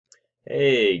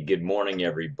Hey, good morning,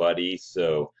 everybody.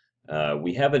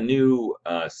 We have a new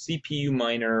CPU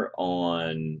miner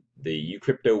on the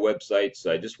Ucrypto website.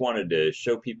 So I just wanted to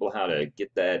show people how to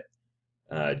get that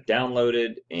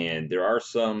downloaded. And there are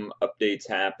some updates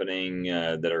happening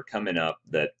that are coming up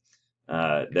that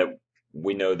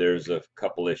we know there's a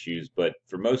couple issues, but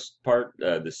for most part,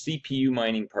 the CPU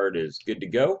mining part is good to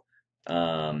go.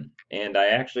 And I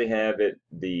actually have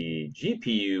the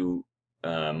GPU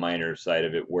miner side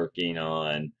of it working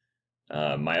on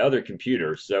my other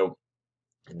computer. So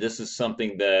this is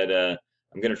something that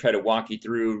I'm going to try to walk you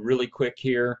through really quick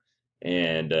here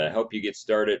and help you get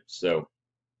started. So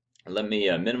let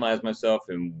me minimize myself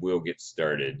and we'll get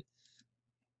started.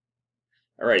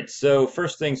 All right, so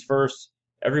first things first,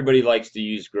 everybody likes to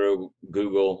use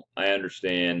Google. I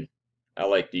understand. I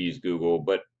like to use Google,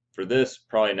 but for this,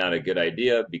 probably not a good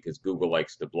idea because Google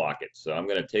likes to block it. So I'm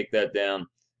going to take that down.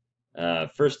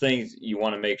 First things you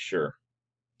want to make sure,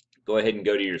 go ahead and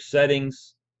go to your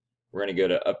settings. We're going to go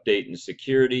to Update and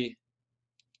Security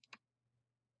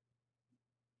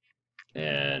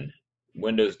and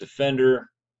Windows Defender.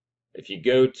 If you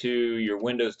go to your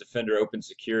Windows Defender Open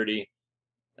Security,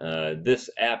 this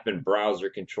app and browser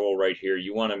control right here,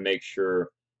 you want to make sure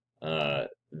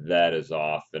that is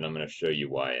off, and I'm going to show you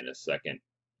why in a second.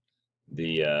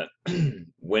 The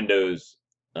Windows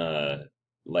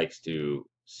likes to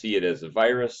see it as a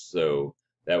virus, so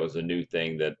that was a new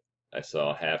thing that I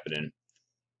saw happening.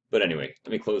 But anyway,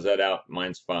 let me close that out.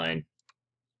 Mine's fine.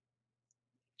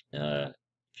 If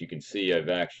you can see, I've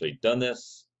actually done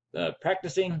this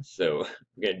practicing, so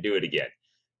I'm going to do it again.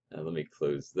 Let me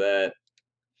close that.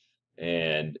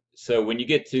 And so when you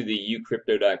get to the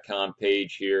ucrypto.com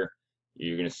page here,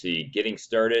 you're going to see getting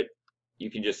started. You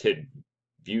can just hit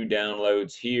view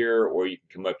downloads here, or you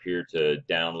can come up here to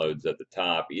downloads at the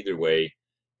top. Either way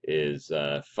is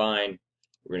fine.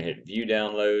 We're going to hit view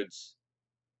downloads,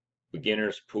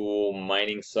 beginners pool,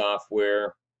 mining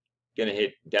software. Going to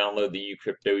hit download the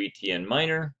Ucrypto ETN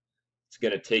miner. It's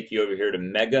going to take you over here to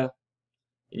Mega.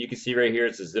 And you can see right here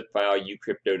it's a zip file,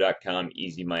 ucrypto.com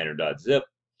easyminer.zip.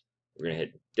 We're going to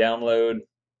hit download,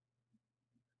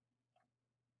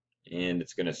 and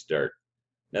it's going to start.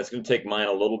 That's going to take mine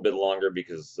a little bit longer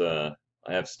because I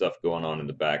have stuff going on in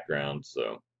the background,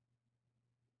 so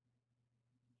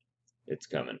it's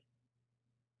coming.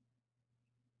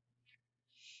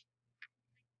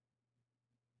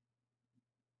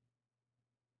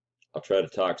 I'll try to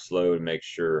talk slow to make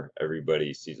sure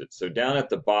everybody sees it. So down at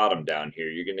the bottom down here,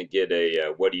 you're going to get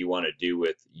a what do you want to do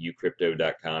with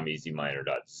ucrypto.com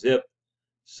easyminer.zip.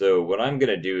 So what I'm going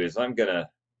to do is let me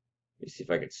see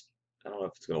if I can, I don't know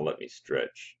if it's going to let me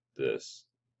stretch this.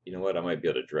 You know what? I might be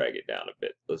able to drag it down a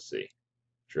bit. Let's see.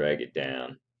 Drag it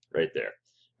down right there.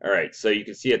 All right, so you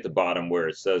can see at the bottom where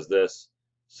it says this.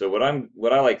 So what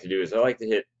I like to do is I like to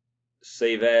hit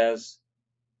save as,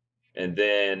 and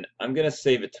then I'm going to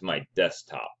save it to my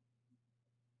desktop.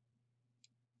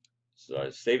 So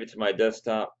I save it to my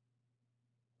desktop.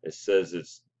 It says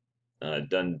it's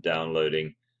done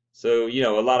downloading. So, you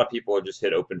know, a lot of people just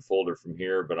hit open folder from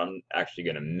here, but I'm actually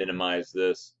going to minimize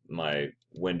my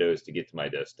windows to get to my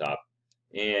desktop.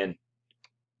 And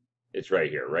it's right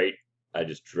here, right? I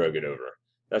just drug it over.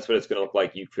 That's what it's going to look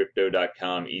like,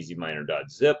 ucrypto.com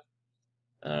easyminer.zip.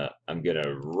 I'm going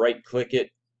to right click it,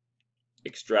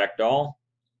 extract all.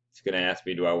 It's going to ask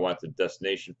me, do I want the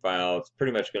destination file? It's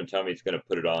pretty much going to tell me it's going to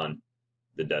put it on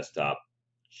the desktop.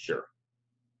 Sure,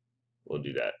 we'll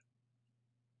do that.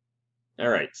 All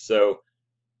right, so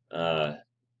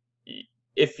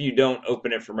if you don't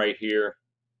open it from right here,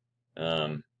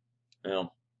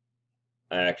 well,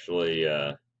 I actually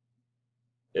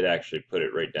it actually put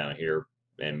it right down here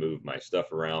and moved my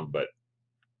stuff around, but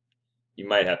you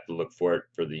might have to look for it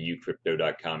for the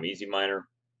ucrypto.com easyminer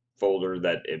folder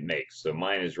that it makes. So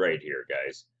mine is right here,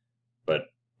 guys, but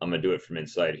I'm gonna do it from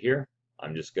inside here.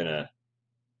 I'm just gonna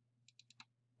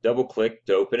double click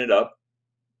to open it up,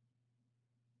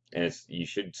 and you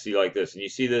should see like this. And you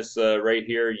see this right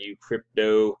here,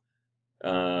 Ucrypto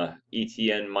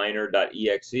ETN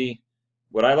miner.exe.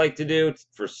 What I like to do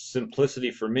for simplicity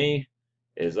for me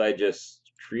is I just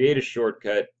create a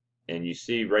shortcut, and you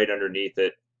see right underneath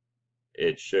it,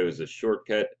 it shows a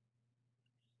shortcut,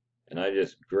 and I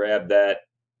just grab that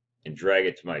and drag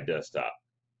it to my desktop.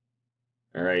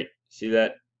 All right, see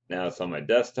that? Now it's on my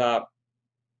desktop.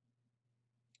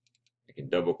 I can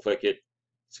double click it.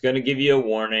 It's going to give you a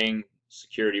warning,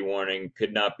 security warning,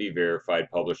 could not be verified.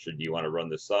 Publisher, do you want to run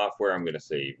the software? I'm going to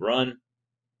say run,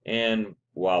 and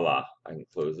voila, I can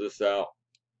close this out.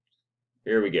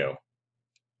 Here we go.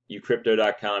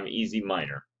 Ucrypto.com easy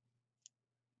miner.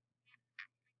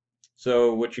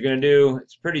 So what you're going to do,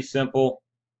 it's pretty simple.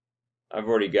 I've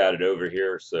already got it over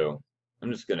here, so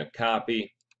I'm just going to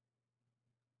copy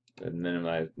and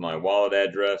minimize my wallet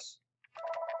address,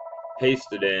 paste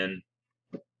it in,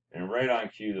 and right on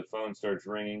cue the phone starts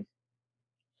ringing.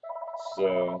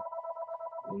 So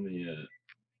let me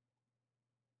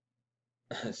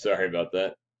sorry about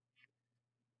that.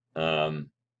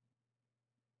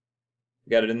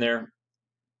 Got it in there.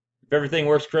 If everything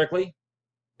works correctly,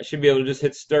 I should be able to just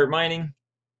hit start mining.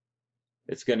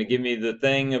 It's going to give me the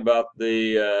thing about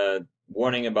the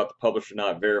warning about the publisher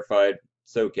not verified.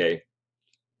 It's okay.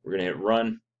 We're going to hit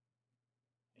run,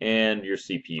 and your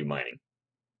CPU mining.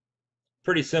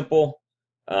 Pretty simple.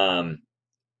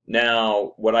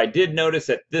 Now, what I did notice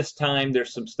at this time,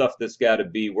 there's some stuff that's got to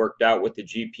be worked out with the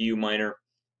GPU miner.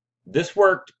 This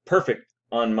worked perfect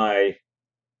on my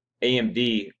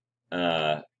AMD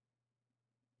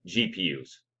GPUs.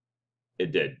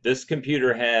 It did. This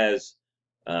computer has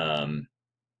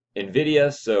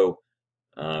NVIDIA, so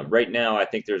right now I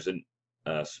think there's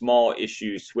a small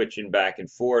issue switching back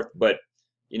and forth, but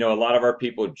you know, a lot of our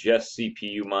people just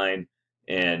CPU mine,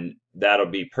 and that'll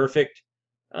be perfect.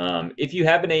 If you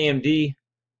have an AMD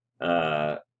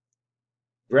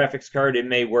graphics card, it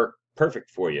may work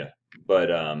perfect for you, but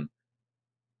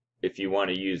if you want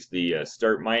to use the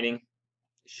start mining, it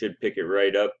should pick it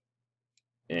right up.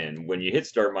 And when you hit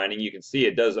start mining, you can see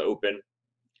it does open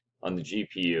on the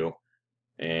GPU,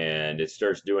 and it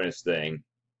starts doing its thing.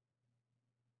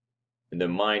 And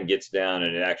then mine gets down,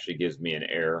 and it actually gives me an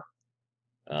error.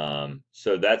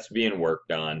 So that's being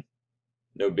worked on.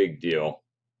 No big deal.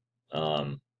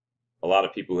 A lot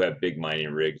of people who have big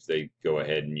mining rigs, they go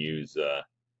ahead and use,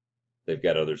 they've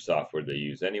got other software they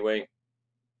use anyway.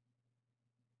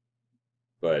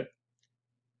 But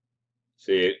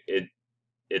see,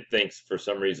 it thinks for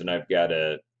some reason I've got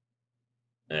a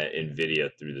NVIDIA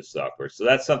through the software. So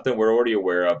that's something we're already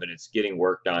aware of, and it's getting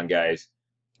worked on, guys.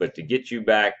 But to get you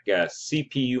back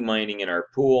CPU mining in our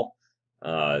pool,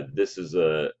 this is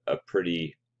a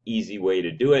pretty easy way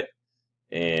to do it,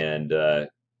 and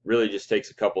really just takes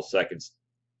a couple seconds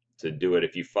to do it.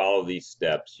 If you follow these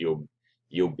steps, you'll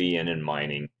be in and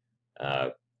mining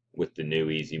with the new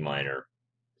Easy Miner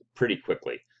pretty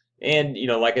quickly. And you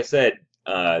know, like I said,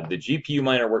 the GPU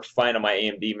miner works fine on my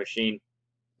AMD machine,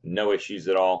 no issues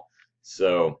at all.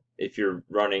 So if you're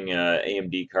running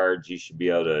AMD cards, you should be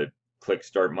able to click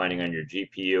start mining on your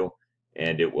GPU,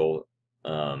 and it will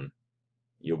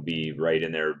you'll be right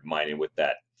in there mining with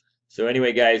that. So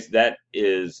anyway, guys, that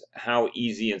is how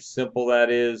easy and simple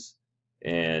that is.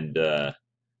 And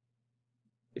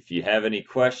if you have any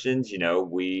questions, you know,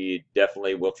 we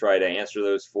definitely will try to answer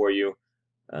those for you.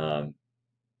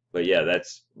 But yeah,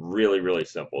 that's really, really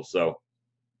simple. So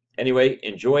anyway,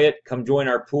 enjoy it. Come join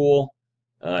our pool.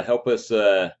 Help us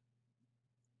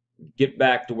get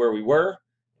back to where we were.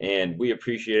 And we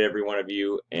appreciate every one of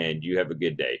you. And you have a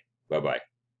good day. Bye-bye.